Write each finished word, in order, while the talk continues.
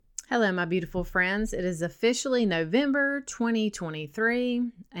Hello, my beautiful friends. It is officially November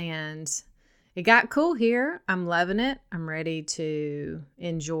 2023, and it got cool here. I'm loving it. I'm ready to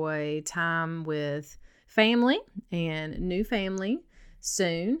enjoy time with family and new family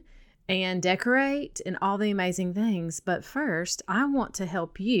soon and decorate and all the amazing things. But first, I want to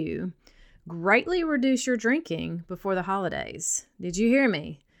help you greatly reduce your drinking before the holidays. Did you hear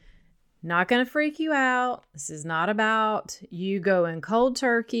me? Not going to freak you out. This is not about you going cold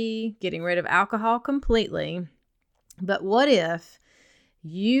turkey, getting rid of alcohol completely. But what if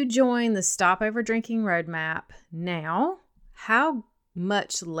you join the Stop Over Drinking Roadmap now? How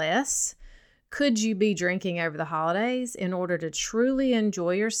much less could you be drinking over the holidays in order to truly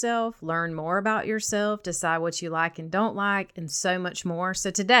enjoy yourself, learn more about yourself, decide what you like and don't like, and so much more? So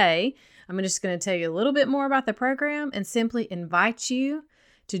today, I'm just going to tell you a little bit more about the program and simply invite you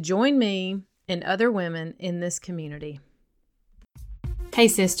to join me and other women in this community. Hey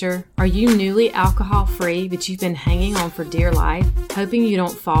sister, are you newly alcohol free but you've been hanging on for dear life, hoping you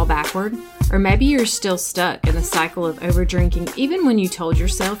don't fall backward? Or maybe you're still stuck in the cycle of overdrinking even when you told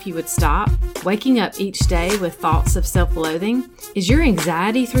yourself you would stop? Waking up each day with thoughts of self-loathing? Is your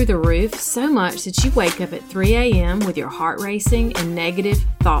anxiety through the roof so much that you wake up at 3 a.m. with your heart racing and negative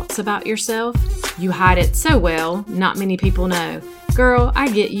thoughts about yourself? You hide it so well, not many people know. Girl, I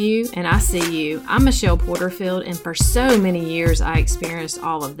get you and I see you. I'm Michelle Porterfield, and for so many years I experienced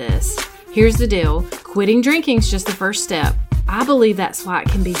all of this. Here's the deal. Quitting drinking is just the first step. I believe that's why it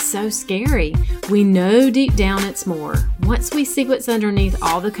can be so scary. We know deep down it's more. Once we see what's underneath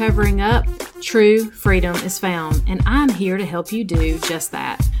all the covering up, true freedom is found, and I'm here to help you do just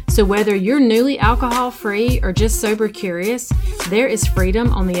that. So whether you're newly alcohol-free or just sober curious, there is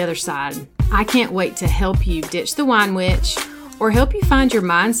freedom on the other side. I can't wait to help you ditch the wine witch, or help you find your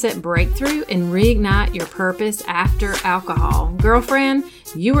mindset breakthrough and reignite your purpose after alcohol. Girlfriend,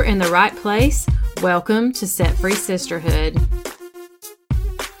 you are in the right place. Welcome to Set Free Sisterhood.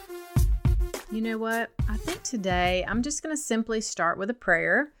 You know what? I think today I'm just going to simply start with a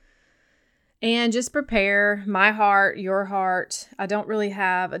prayer and just prepare my heart, your heart. I don't really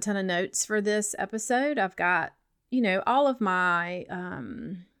have a ton of notes for this episode. I've got, all of my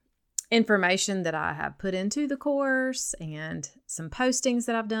information that I have put into the course and some postings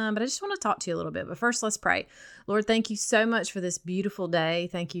that I've done, but I just want to talk to you a little bit. But first, let's pray. Lord, thank you so much for this beautiful day.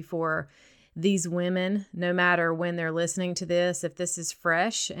 Thank you for these women, no matter when they're listening to this, if this is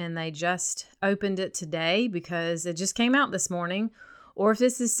fresh and they just opened it today because it just came out this morning, or if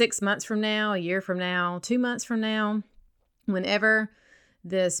this is 6 months from now, a year from now, 2 months from now, whenever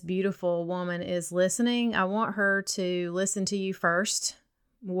this beautiful woman is listening, I want her to listen to you first,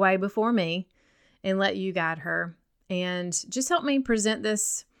 way before me, and let you guide her. And just help me present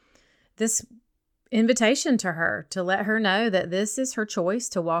this invitation to her, to let her know that this is her choice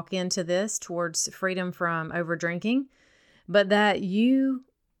to walk into this towards freedom from over drinking, but that you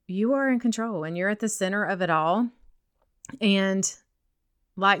are in control and you're at the center of it all. And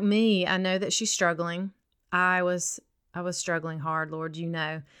like me, I know that she's struggling. I was struggling hard, Lord.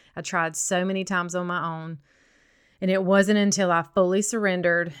 I tried so many times on my own. And it wasn't until I fully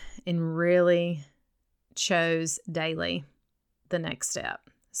surrendered and really chose daily the next step.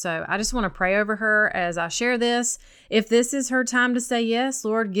 So I just want to pray over her as I share this. If this is her time to say yes,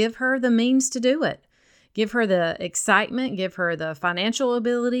 Lord, give her the means to do it. Give her the excitement, give her the financial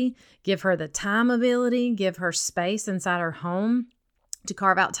ability, give her the time ability, give her space inside her home to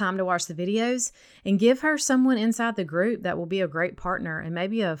carve out time to watch the videos, and give her someone inside the group that will be a great partner and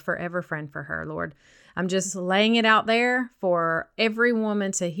maybe a forever friend for her, Lord. I'm just laying it out there for every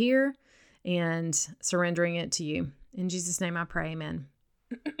woman to hear and surrendering it to you. In Jesus' name I pray, amen.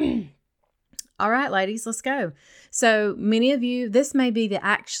 All right, ladies, let's go. So many of you, this may be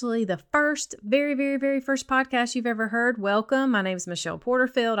the first, very, very, very first podcast you've ever heard. Welcome. My name is Michelle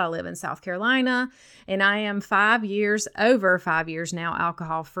Porterfield. I live in South Carolina, and I am over 5 years now,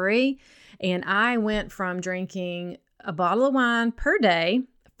 alcohol free. And I went from drinking a bottle of wine per day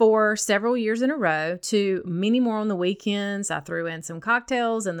for several years in a row to many more on the weekends. I threw in some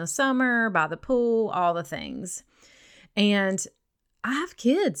cocktails in the summer, by the pool, all the things. And I have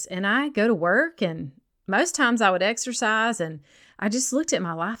kids and I go to work, and most times I would exercise, and I just looked at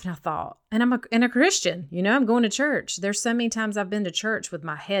my life and I thought, and I'm a Christian, I'm going to church. There's so many times I've been to church with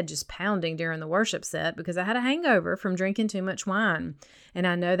my head just pounding during the worship set because I had a hangover from drinking too much wine. And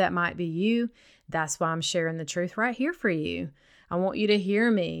I know that might be you. That's why I'm sharing the truth right here for you. I want you to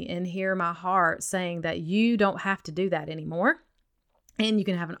hear me and hear my heart saying that you don't have to do that anymore. And you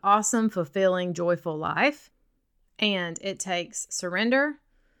can have an awesome, fulfilling, joyful life. And it takes surrender,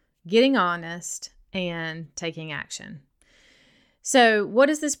 getting honest, and taking action. So what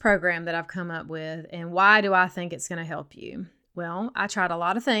is this program that I've come up with, and why do I think it's going to help you? Well, I tried a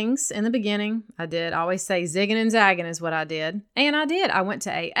lot of things in the beginning. I always say zigging and zagging is what I did. And I did. I went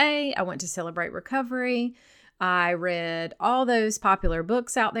to AA. I went to Celebrate Recovery. I read all those popular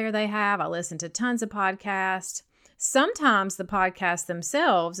books out there they have. I listened to tons of podcasts. Sometimes the podcasts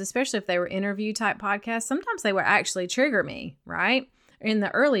themselves, especially if they were interview type podcasts, sometimes they would actually trigger me, right? In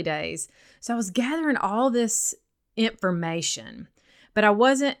the early days. So I was gathering all this information, but I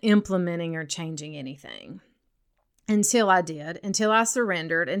wasn't implementing or changing anything until I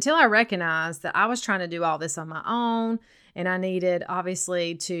surrendered, until I recognized that I was trying to do all this on my own, and I needed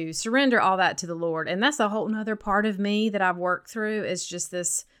obviously to surrender all that to the Lord. And that's a whole nother part of me that I've worked through, is just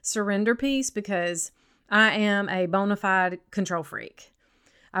this surrender piece, because I am a bona fide control freak.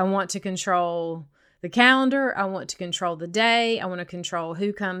 I want to control the calendar. I want to control the day. I want to control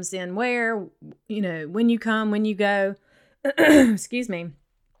who comes in where, when you come, when you go, excuse me,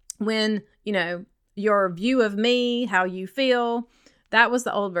 when, your view of me, how you feel. That was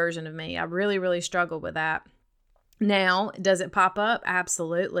the old version of me. I really, really struggled with that. Now, does it pop up?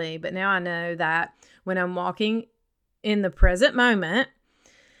 Absolutely. But now I know that when I'm walking in the present moment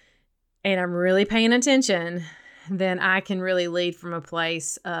and I'm really paying attention, then I can really lead from a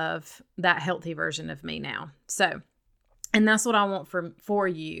place of that healthy version of me now. So, and that's what I want for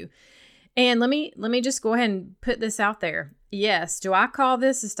you. And let me just go ahead and put this out there. Yes. Do I call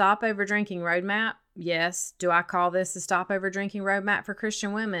this a Stop Over Drinking Roadmap? Yes. Do I call this a Stop Over Drinking Roadmap for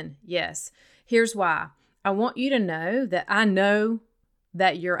Christian women? Yes. Here's why. I want you to know that I know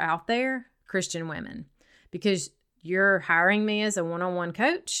that you're out there, Christian women, because you're hiring me as a one-on-one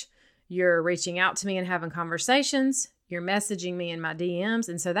coach. You're reaching out to me and having conversations. You're messaging me in my DMs.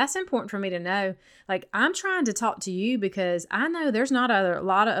 And so that's important for me to know. Like, I'm trying to talk to you because I know there's not a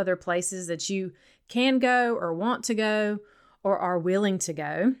lot of other places that you can go or want to go or are willing to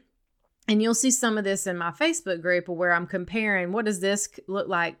go. And you'll see some of this in my Facebook group where I'm comparing what does this look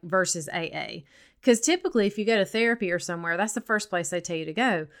like versus AA. Because typically if you go to therapy or somewhere, that's the first place they tell you to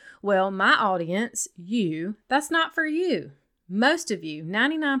go. Well, my audience, that's not for you. Most of you,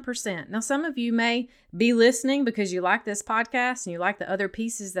 99%. Now, some of you may be listening because you like this podcast and you like the other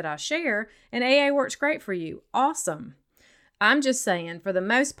pieces that I share, and AA works great for you. Awesome. I'm just saying, for the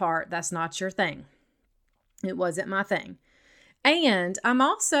most part, that's not your thing. It wasn't my thing. And I'm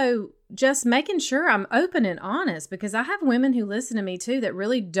also just making sure I'm open and honest, because I have women who listen to me too that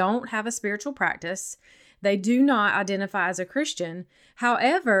really don't have a spiritual practice. They do not identify as a Christian.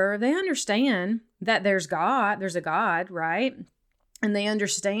 However, they understand that there's a God, right? And they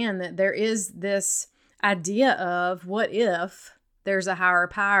understand that there is this idea of what if there's a higher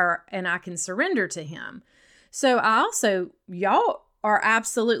power and I can surrender to him. So y'all are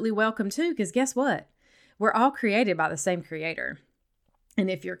absolutely welcome too, because guess what? We're all created by the same creator.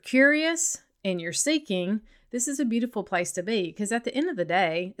 And if you're curious and you're seeking, this is a beautiful place to be, because at the end of the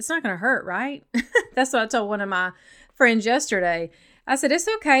day, it's not going to hurt, right? That's what I told one of my friends yesterday. I said, it's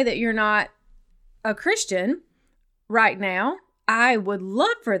okay that you're not a Christian right now. I would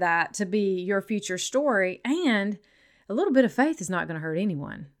love for that to be your future story. And a little bit of faith is not going to hurt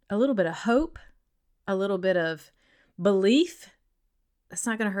anyone. A little bit of hope, a little bit of belief, it's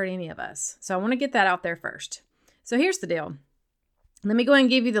not going to hurt any of us. So I want to get that out there first. So here's the deal. Let me go ahead and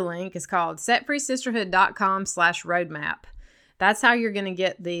give you the link. It's called setfreesisterhood.com/roadmap. That's how you're going to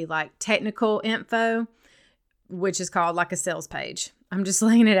get the technical info, which is called like a sales page. I'm just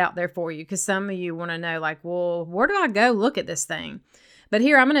laying it out there for you because some of you want to know well, where do I go look at this thing? But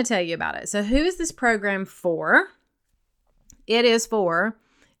here, I'm going to tell you about it. So who is this program for? It is for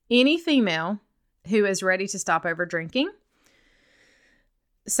any female who is ready to stop over drinking.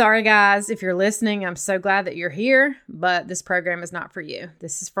 Sorry, guys, if you're listening, I'm so glad that you're here, but this program is not for you.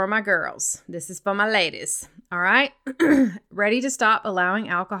 This is for my girls. This is for my ladies. All right? Ready to stop allowing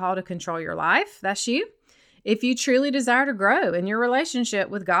alcohol to control your life? That's you. If you truly desire to grow in your relationship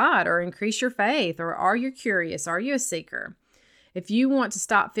with God or increase your faith, or are you curious? Are you a seeker? If you want to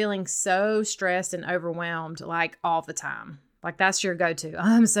stop feeling so stressed and overwhelmed all the time, that's your go-to.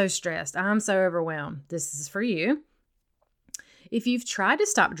 I'm so stressed. I'm so overwhelmed. This is for you. If you've tried to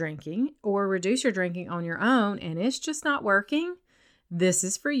stop drinking or reduce your drinking on your own and it's just not working, this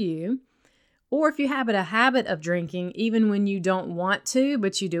is for you. Or if you have a habit of drinking even when you don't want to,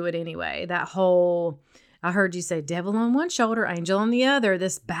 but you do it anyway. That whole, I heard you say devil on one shoulder, angel on the other,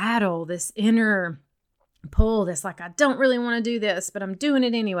 this battle, this inner pull, this I don't really want to do this, but I'm doing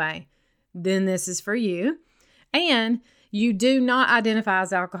it anyway. Then this is for you. And you do not identify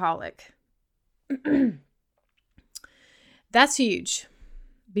as alcoholic. That's huge,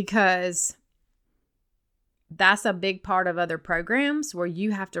 because that's a big part of other programs where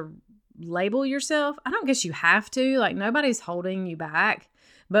you have to label yourself. I don't guess you have to, like nobody's holding you back.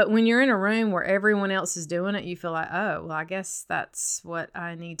 But when you're in a room where everyone else is doing it, you feel like, oh, well, I guess that's what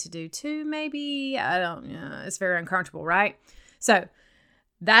I need to do too, maybe. I don't know. It's very uncomfortable, right? So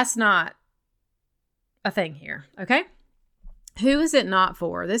that's not a thing here, okay? Who is it not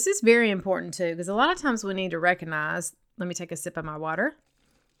for? This is very important too, because a lot of times we need to recognize, let me take a sip of my water.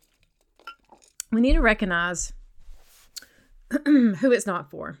 We need to recognize who it's not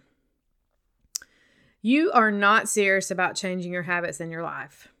for. You are not serious about changing your habits in your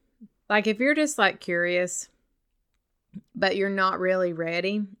life. Like if you're just like curious, but you're not really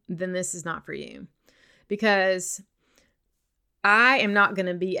ready, then this is not for you. Because I am not going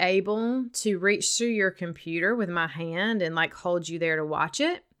to be able to reach through your computer with my hand and like hold you there to watch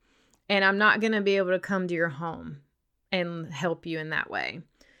it. And I'm not going to be able to come to your home and help you in that way.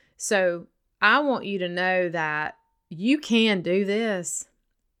 So I want you to know that you can do this.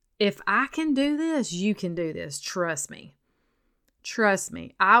 If I can do this, you can do this. Trust me. Trust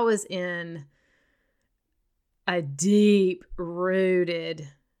me. I was in a deep-rooted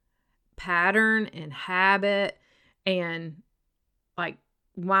pattern and habit, and like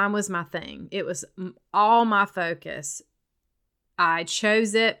wine was my thing. It was all my focus. I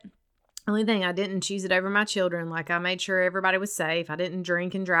chose it. Only thing, I didn't choose it over my children. Like I made sure everybody was safe. I didn't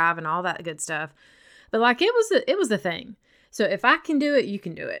drink and drive and all that good stuff. But like it was the thing. So if I can do it, you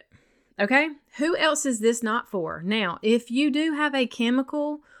can do it. Okay? Who else is this not for? Now, if you do have a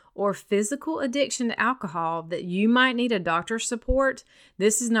chemical or physical addiction to alcohol that you might need a doctor's support,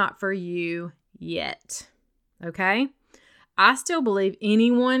 this is not for you yet. Okay? I still believe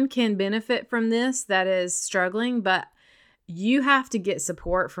anyone can benefit from this that is struggling, but you have to get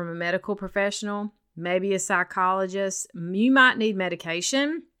support from a medical professional, maybe a psychologist. You might need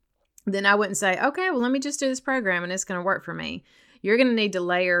medication. Then I wouldn't say, okay, well, let me just do this program and it's going to work for me. You're going to need to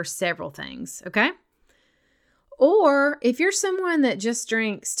layer several things, okay? Or if you're someone that just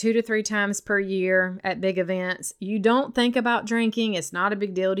drinks 2 to 3 times per year at big events, you don't think about drinking, it's not a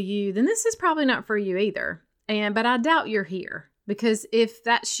big deal to you, then this is probably not for you either. But I doubt you're here, because if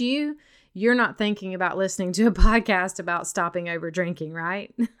that's you, you're not thinking about listening to a podcast about stopping over drinking,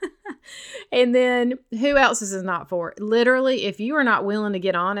 right? And then who else is it not for? Literally, if you are not willing to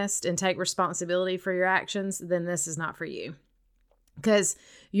get honest and take responsibility for your actions, then this is not for you. Because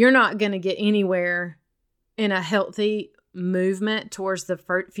you're not going to get anywhere in a healthy movement towards the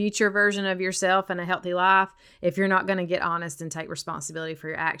future version of yourself and a healthy life if you're not going to get honest and take responsibility for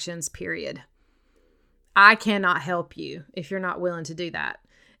your actions, period. I cannot help you if you're not willing to do that.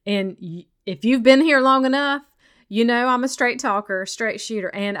 And if you've been here long enough, you know I'm a straight talker, straight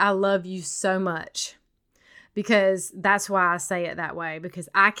shooter, and I love you so much. Because that's why I say it that way, because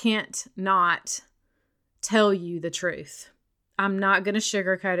I can't not tell you the truth. I'm not going to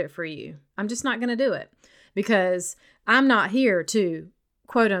sugarcoat it for you. I'm just not going to do it, because I'm not here to,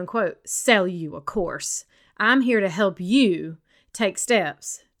 quote unquote, sell you a course. I'm here to help you take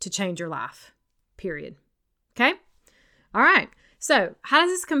steps to change your life, period. Okay? All right. So how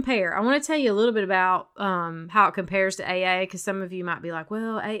does this compare? I want to tell you a little bit about how it compares to AA, because some of you might be like,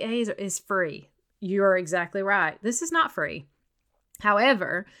 well, AA is free. You're exactly right. This is not free.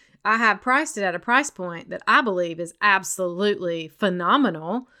 However, I have priced it at a price point that I believe is absolutely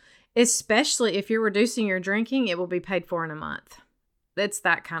phenomenal, especially if you're reducing your drinking, it will be paid for in a month. It's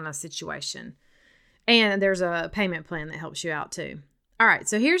that kind of situation. And there's a payment plan that helps you out too. All right,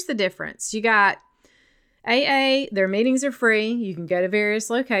 so here's the difference. You got AA, their meetings are free. You can go to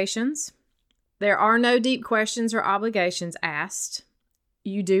various locations. There are no deep questions or obligations asked.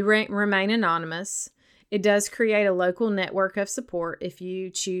 You do remain anonymous. It does create a local network of support if you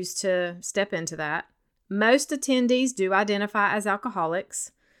choose to step into that. Most attendees do identify as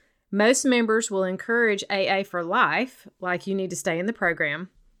alcoholics. Most members will encourage AA for life, like you need to stay in the program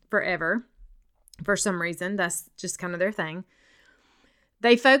forever. For some reason, that's just kind of their thing.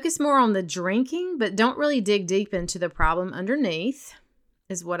 They focus more on the drinking, but don't really dig deep into the problem underneath,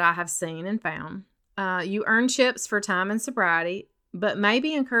 is what I have seen and found. You earn chips for time and sobriety, but may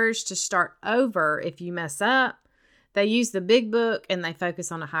be encouraged to start over if you mess up. They use the big book and they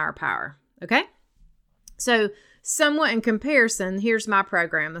focus on a higher power. Okay? So somewhat in comparison, here's my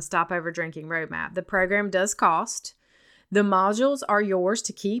program, the Stop Over Drinking Roadmap. The program does cost. The modules are yours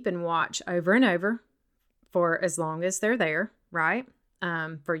to keep and watch over and over for as long as they're there, right?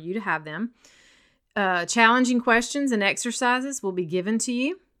 For you to have them. Challenging questions and exercises will be given to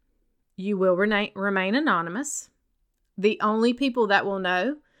you. You will remain anonymous. The only people that will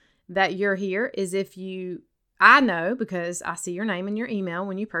know that you're here is if I know, because I see your name in your email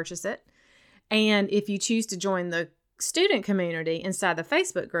when you purchase it. And if you choose to join the student community inside the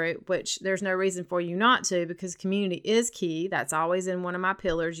Facebook group, which there's no reason for you not to, because community is key. That's always in one of my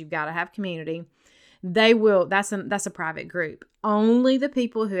pillars. You've got to have community. That's a private group. Only the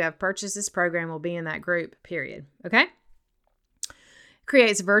people who have purchased this program will be in that group, period. Okay?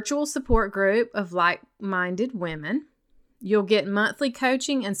 Creates a virtual support group of like-minded women. You'll get monthly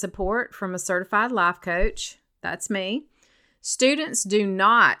coaching and support from a certified life coach. That's me. Students do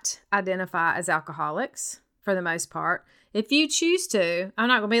not identify as alcoholics for the most part. If you choose to, I'm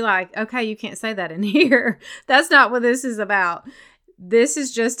not going to be like, okay, you can't say that in here. That's not what this is about. This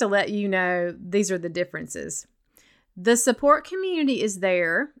is just to let you know these are the differences. The support community is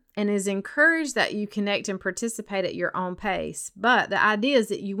there and is encouraged that you connect and participate at your own pace. But the idea is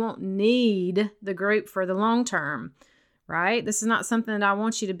that you won't need the group for the long term, right? This is not something that I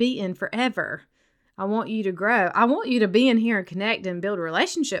want you to be in forever. I want you to grow. I want you to be in here and connect and build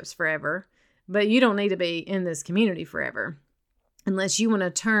relationships forever, but you don't need to be in this community forever. Unless you want to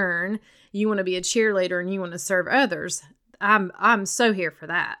turn, you want to be a cheerleader and you want to serve others. I'm so here for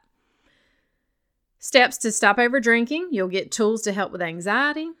that. Steps to stop over drinking. You'll get tools to help with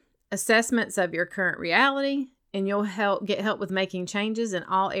anxiety, assessments of your current reality, and you'll get help with making changes in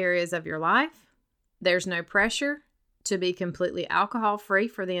all areas of your life. There's no pressure to be completely alcohol-free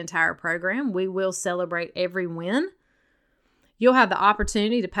for the entire program. We will celebrate every win. You'll have the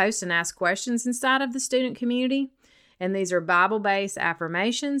opportunity to post and ask questions inside of the student community. And these are Bible-based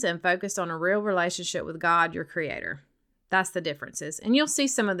affirmations and focused on a real relationship with God, your creator. That's the differences. And you'll see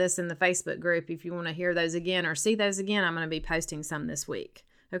some of this in the Facebook group. If you want to hear those again or see those again, I'm going to be posting some this week.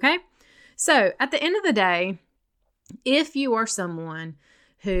 Okay? So at the end of the day, if you are someone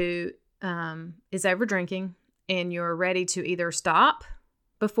who is over drinking and you're ready to either stop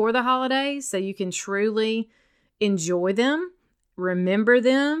before the holidays so you can truly enjoy them, remember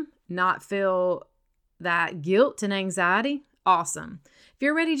them, not feel that guilt and anxiety, awesome. If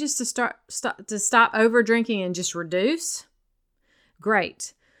you're ready just to stop over drinking and just reduce,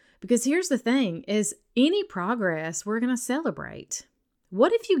 great. Because here's the thing is any progress we're going to celebrate.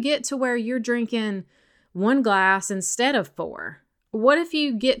 What if you get to where you're drinking 1 glass instead of 4? What if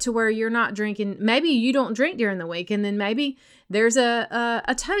you get to where you're not drinking? Maybe you don't drink during the week, and then maybe there's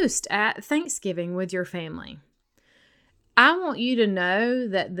a toast at Thanksgiving with your family. I want you to know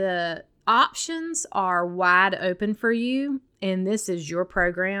that the options are wide open for you, and this is your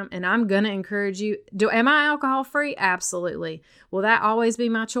program, and I'm going to encourage you. Am I alcohol free? Absolutely. Will that always be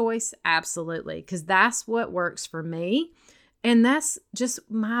my choice? Absolutely, because that's what works for me. And that's just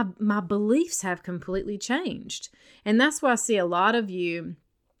my beliefs have completely changed. And that's why I see a lot of you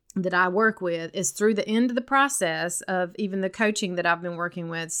that I work with is through the end of the process of even the coaching that I've been working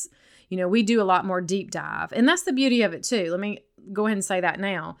with. You know, we do a lot more deep dive. And that's the beauty of it too. Let me go ahead and say that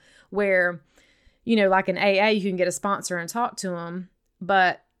now, where, you know, like in AA, you can get a sponsor and talk to them.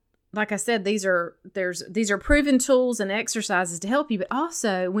 But like I said, these are proven tools and exercises to help you. But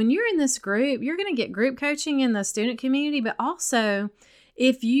also, when you're in this group, you're going to get group coaching in the student community. But also,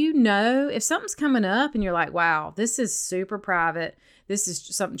 if something's coming up and you're like, wow, this is super private. This is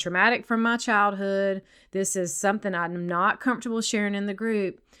something traumatic from my childhood. This is something I'm not comfortable sharing in the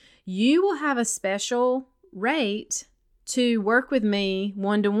group. You will have a special rate to work with me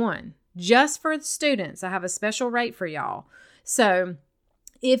one-to-one. Just for the students, I have a special rate for y'all. So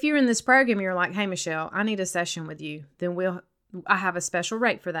if you're in this program, you're like, hey, Michelle, I need a session with you, then I have a special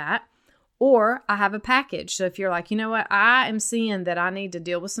rate for that. Or I have a package. So if you're like, you know what, I am seeing that I need to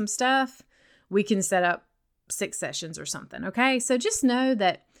deal with some stuff, we can set up 6 sessions or something. Okay. So just know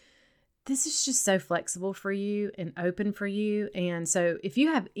that this is just so flexible for you and open for you. And so if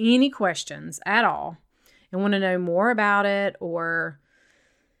you have any questions at all and want to know more about it or,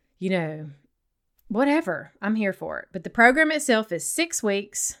 you know, whatever, I'm here for it. But the program itself is 6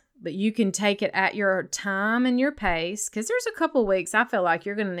 weeks, but you can take it at your time and your pace, because there's a couple weeks I feel like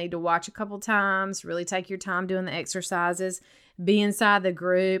you're going to need to watch a couple times, really take your time doing the exercises, be inside the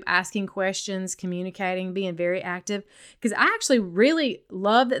group, asking questions, communicating, being very active. Because I actually really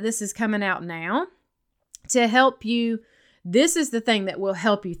love that this is coming out now to help you. This is the thing that will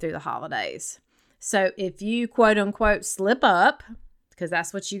help you through the holidays. So if you quote unquote slip up, because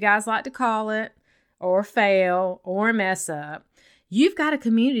that's what you guys like to call it, or fail, or mess up, you've got a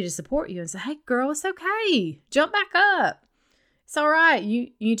community to support you and say, hey, girl, it's okay. Jump back up. It's all right.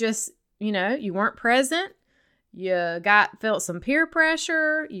 You just, you weren't present. You felt some peer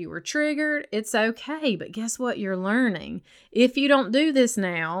pressure. You were triggered. It's okay. But guess what? You're learning. If you don't do this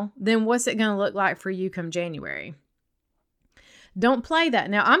now, then what's it going to look like for you come January? Don't play that.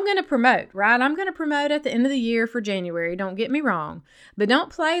 Now, I'm going to promote, right? I'm going to promote at the end of the year for January. Don't get me wrong. But don't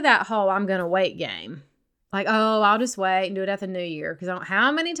play that whole I'm going to wait game. Like, oh, I'll just wait and do it at the new year. Because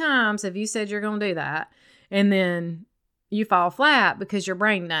how many times have you said you're going to do that? And then you fall flat because your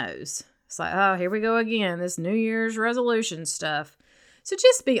brain knows. It's like, oh, here we go again. This New Year's resolution stuff. So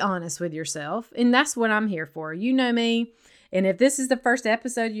just be honest with yourself. And that's what I'm here for. You know me. And if this is the first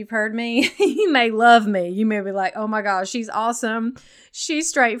episode you've heard me, you may love me. You may be like, oh my gosh, she's awesome. She's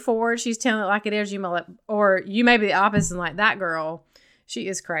straightforward. She's telling it like it is. Or you may be the opposite and like, that girl, she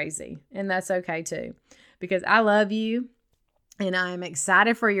is crazy. And that's okay too. Because I love you and I am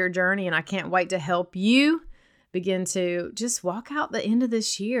excited for your journey and I can't wait to help you begin to just walk out the end of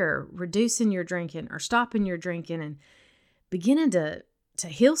this year, reducing your drinking or stopping your drinking and beginning to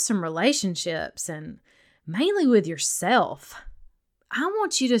heal some relationships and mainly with yourself. I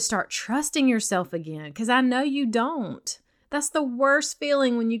want you to start trusting yourself again because I know you don't. That's the worst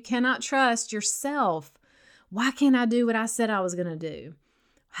feeling when you cannot trust yourself. Why can't I do what I said I was going to do?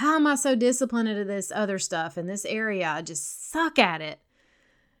 How am I so disciplined into this other stuff in this area? I just suck at it.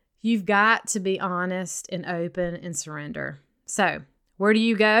 You've got to be honest and open and surrender. So where do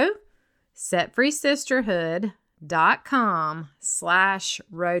you go?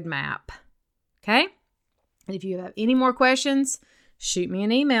 setfreesisterhood.com/roadmap. Okay? And if you have any more questions, shoot me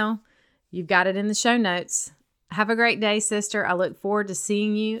an email. You've got it in the show notes. Have a great day, sister. I look forward to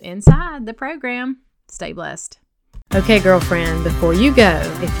seeing you inside the program. Stay blessed. Okay, girlfriend, before you go,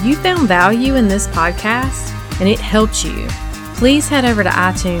 if you found value in this podcast and it helped you, please head over to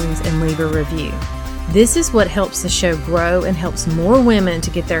iTunes and leave a review. This is what helps the show grow and helps more women to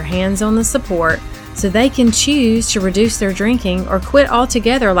get their hands on the support so they can choose to reduce their drinking or quit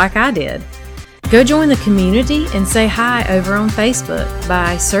altogether like I did. Go join the community and say hi over on Facebook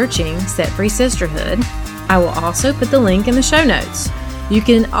by searching Set Free Sisterhood. I will also put the link in the show notes. You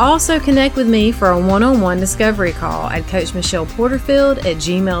can also connect with me for a one-on-one discovery call at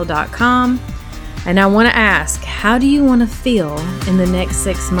coachmichelleporterfield@gmail.com. And I want to ask, how do you want to feel in the next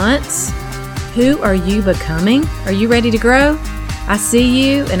 6 months? Who are you becoming? Are you ready to grow? I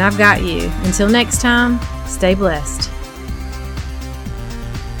see you and I've got you. Until next time, stay blessed.